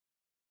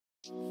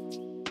The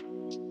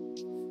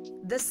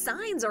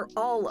signs are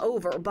all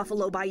over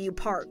Buffalo Bayou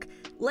Park,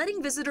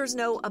 letting visitors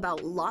know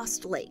about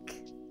Lost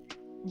Lake.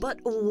 But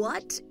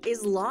what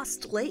is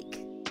Lost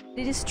Lake?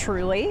 It is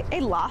truly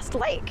a lost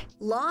lake.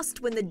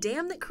 Lost when the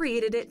dam that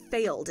created it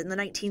failed in the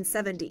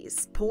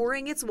 1970s,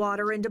 pouring its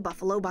water into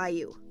Buffalo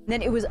Bayou.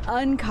 Then it was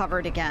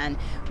uncovered again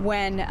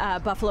when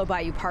Buffalo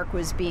Bayou Park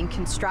was being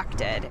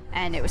constructed,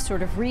 and it was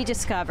sort of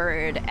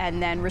rediscovered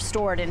and then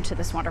restored into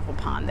this wonderful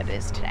pond that it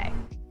is today.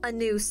 A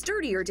new,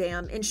 sturdier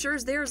dam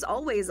ensures there's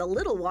always a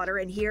little water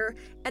in here,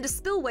 and a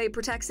spillway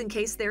protects in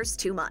case there's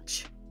too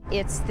much.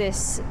 It's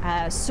this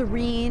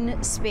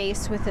serene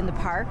space within the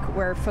park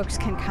where folks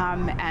can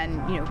come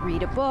and,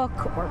 read a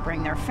book or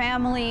bring their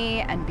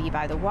family and be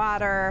by the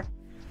water.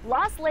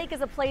 Lost Lake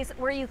is a place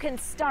where you can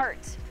start,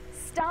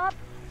 stop,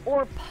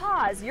 or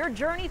pause your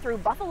journey through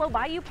Buffalo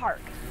Bayou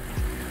Park.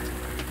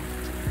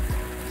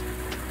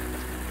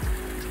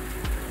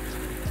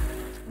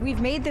 We've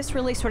made this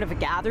really sort of a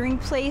gathering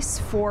place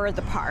for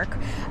the park.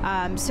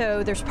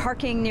 So there's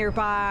parking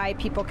nearby,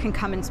 people can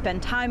come and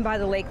spend time by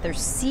the lake, there's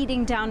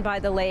seating down by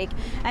the lake,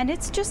 and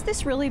it's just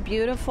this really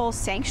beautiful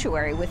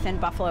sanctuary within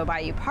Buffalo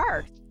Bayou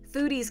Park.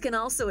 Foodies can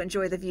also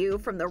enjoy the view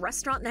from the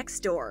restaurant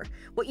next door.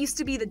 What used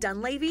to be the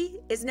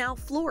Dunleavy is now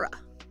Flora.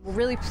 We're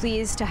really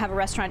pleased to have a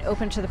restaurant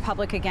open to the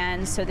public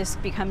again, so this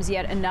becomes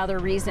yet another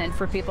reason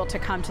for people to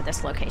come to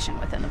this location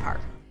within the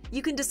park.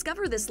 You can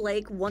discover this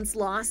lake, once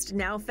lost,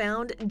 now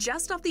found,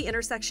 just off the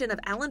intersection of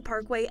Allen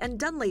Parkway and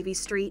Dunleavy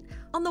Street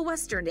on the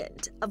western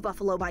end of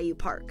Buffalo Bayou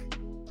Park.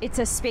 It's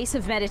a space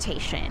of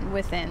meditation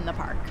within the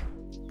park.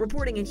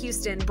 Reporting in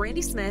Houston,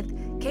 Brandy Smith,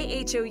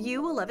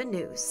 KHOU 11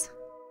 News.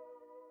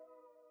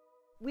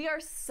 We are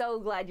so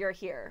glad you're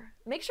here.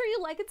 Make sure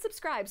you like and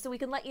subscribe so we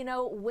can let you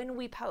know when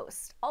we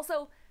post.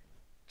 Also,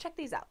 check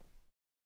these out.